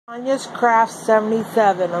Tanya's Craft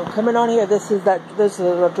 77. I'm coming on here. This is a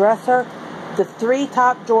dresser. The 3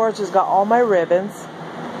 top drawers has got all my ribbons.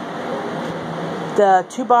 The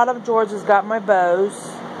 2 bottom drawers has got my bows.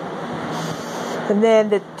 And then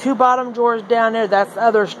the 2 bottom drawers down there, that's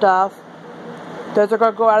other stuff. Those are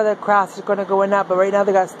going to go out of the crafts. It's going to go in that, but right now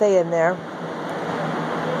they got to stay in there.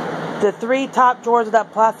 The 3 top drawers of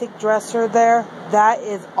that plastic dresser there, that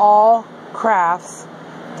is all crafts.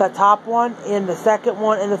 The top one, and the second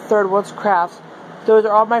one, and the third one's crafts. Those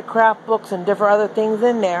are all my craft books and different other things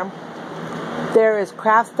in there. There is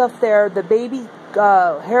craft stuff there. The baby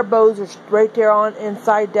hair bows are right there on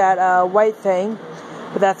inside that white thing.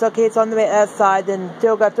 But that's okay, it's on the other side. Then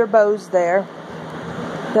still got their bows there.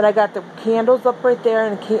 Then I got the candles up right there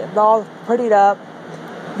and all prettied up.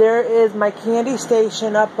 There is my candy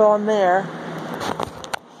station up on there.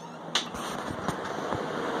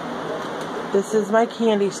 This is my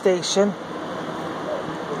candy station.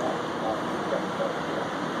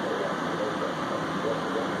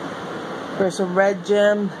 There's some red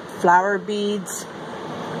gem, flower beads.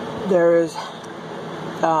 There's,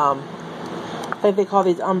 I think they call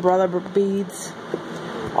these umbrella beads.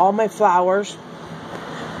 All my flowers.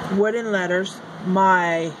 Wooden letters.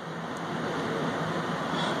 My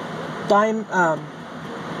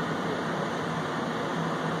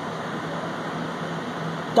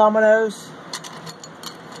dominoes.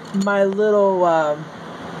 My little,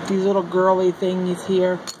 these little girly thingies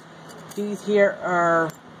here. These here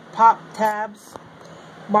are pop tabs,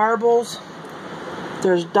 marbles,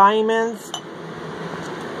 there's diamonds,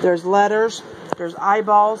 there's letters, there's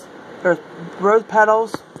eyeballs, there's rose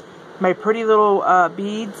petals, my pretty little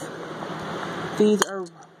beads. These are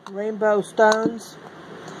rainbow stones.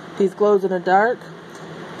 These glows in the dark.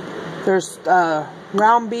 There's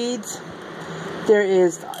round beads. There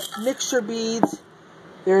is mixture beads.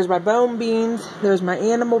 There's my bone beans. There's my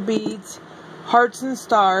animal beads. Hearts and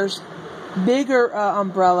stars. Bigger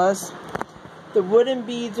umbrellas. The wooden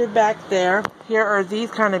beads are back there. Here are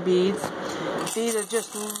these kind of beads. These are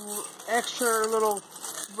just extra little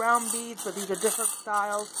round beads, but these are different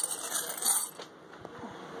styles.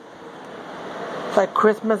 Like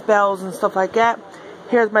Christmas bells and stuff like that.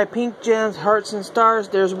 Here's my pink gems, hearts and stars.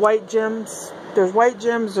 There's white gems. There's white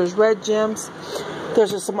gems. There's red gems.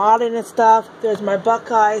 There's just some oddness stuff. There's my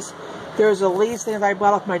Buckeyes. There's the leaves things I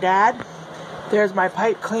bought off my dad. There's my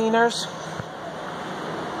pipe cleaners.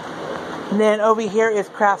 And then over here is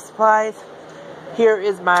craft supplies. Here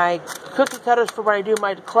is my cookie cutters for where I do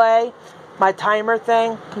my clay. My timer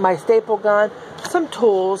thing. My staple gun. Some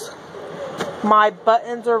tools. My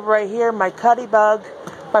buttons are right here. My cutty bug.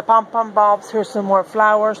 My pom-pom bulbs. Here's some more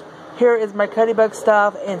flowers. Here is my cutty bug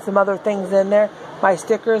stuff and some other things in there. My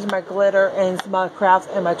stickers, my glitter, and some other crafts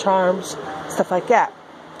and my charms. Stuff like that.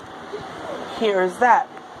 Here's that.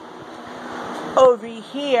 Over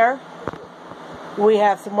here, we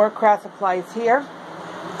have some more craft supplies here.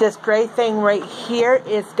 This gray thing right here,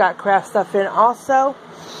 it's got craft stuff in also.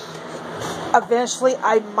 Eventually,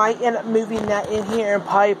 I might end up moving that in here and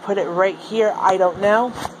probably put it right here. I don't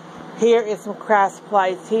know. Here is some craft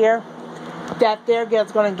supplies here. That there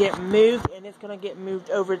is going to get moved, and it's going to get moved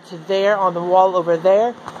over to there on the wall over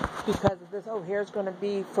there. Because this over here is going to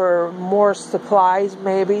be for more supplies,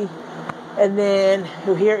 maybe. And then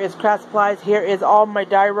here is craft supplies. Here is all my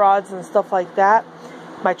dye rods and stuff like that.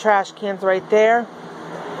 My trash cans right there.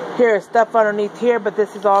 Here is stuff underneath here, but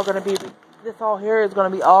this is all going to be, this all here is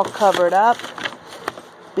going to be all covered up.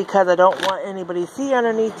 Because I don't want anybody to see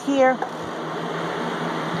underneath here.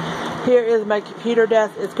 Here is my computer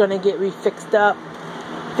desk. It's going to get refixed up.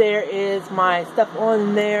 There is my stuff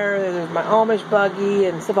on there. There's my Amish buggy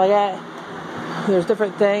and stuff like that. There's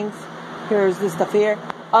different things. Here's this stuff here.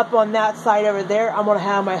 Up on that side over there, I'm going to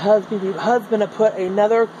have my husband to put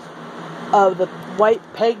another of the white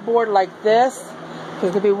pegboard like this.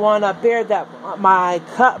 There's going to be one up there that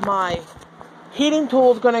my heating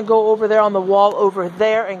tool is going to go over there on the wall over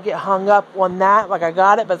there and get hung up on that. Like I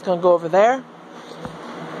got it, but it's going to go over there.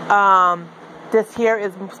 This here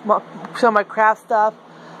is some of my craft stuff.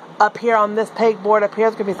 Up here on this pegboard up here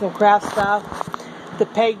is going to be some craft stuff. The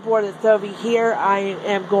pegboard that's over here, I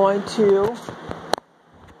am going to...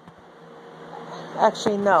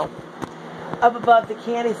 Actually, no. Up above the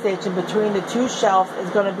candy station, between the 2 shelves, is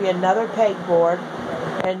going to be another pegboard.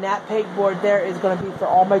 And that pegboard there is going to be for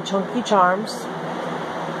all my chunky charms.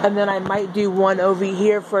 And then I might do one over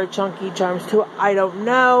here for chunky charms too. I don't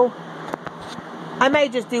know. I may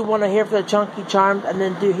just do one here for the chunky charms, and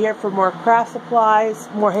then do here for more craft supplies,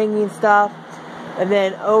 more hanging stuff. And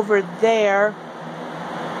then over there,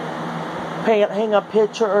 hang a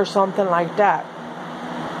picture or something like that.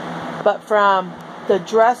 But from the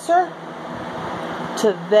dresser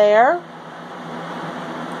to there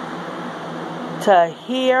to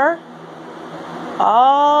here,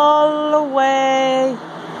 all the way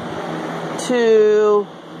to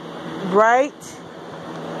right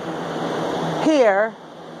here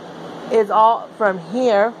is all, from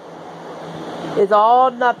here is all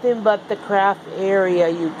nothing but the craft area,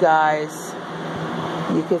 you guys.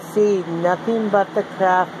 You can see nothing but the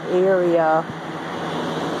craft area.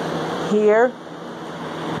 Here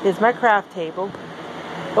is my craft table.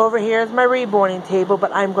 Over here is my reborning table,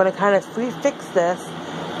 but I'm going to kind of fix this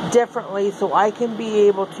differently so I can be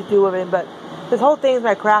able to do it. But this whole thing is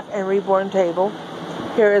my craft and reborn table.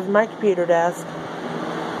 Here is my computer desk,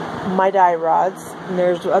 my die rods, and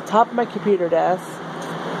there's on top of my computer desk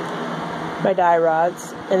my die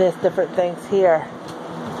rods, and there's different things here.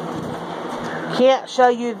 Can't show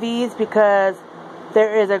you these because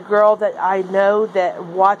there is a girl that I know that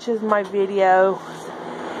watches my videos,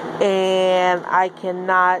 and I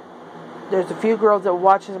cannot, there's a few girls that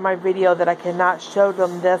watches my video that I cannot show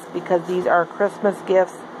them this because these are Christmas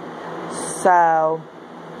gifts. So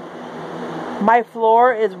my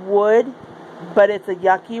floor is wood, but it's a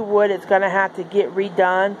yucky wood. It's going to have to get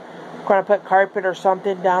redone. I'm going to put carpet or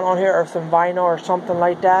something down on here, or some vinyl or something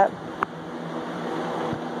like that.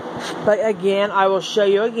 But again, I will show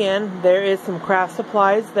you again. There is some craft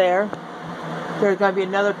supplies there. There's going to be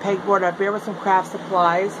another pegboard up here with some craft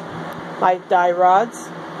supplies. My die rods.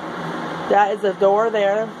 That is a door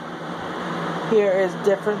there. Here is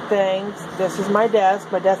different things. This is my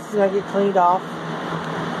desk. My desk is going to get cleaned off.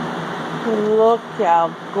 Look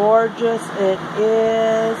how gorgeous it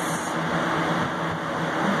is.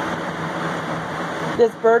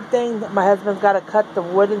 This bird thing, my husband's got to cut the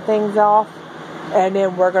wooden things off. And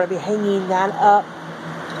then we're going to be hanging that up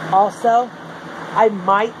also. I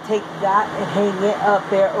might take that and hang it up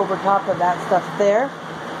there over top of that stuff there.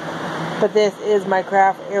 But this is my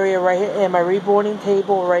craft area right here, and my reborning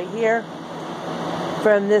table right here.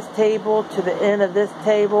 From this table to the end of this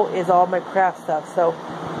table is all my craft stuff. So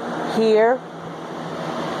here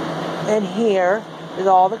and here is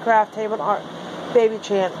all the craft table and art,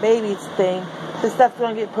 baby's thing. This stuff's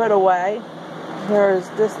going to get put away. Here's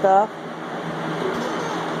this stuff.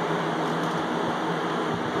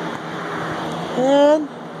 And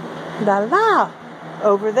la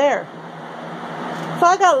over there. So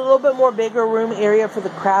I got a little bit more bigger room area for the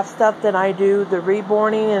craft stuff than I do the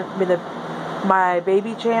reborning and my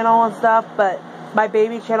baby channel and stuff. But my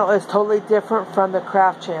baby channel is totally different from the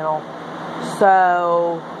craft channel.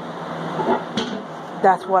 So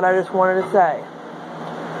that's what I just wanted to say.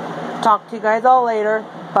 Talk to you guys all later.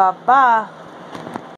 Bye bye.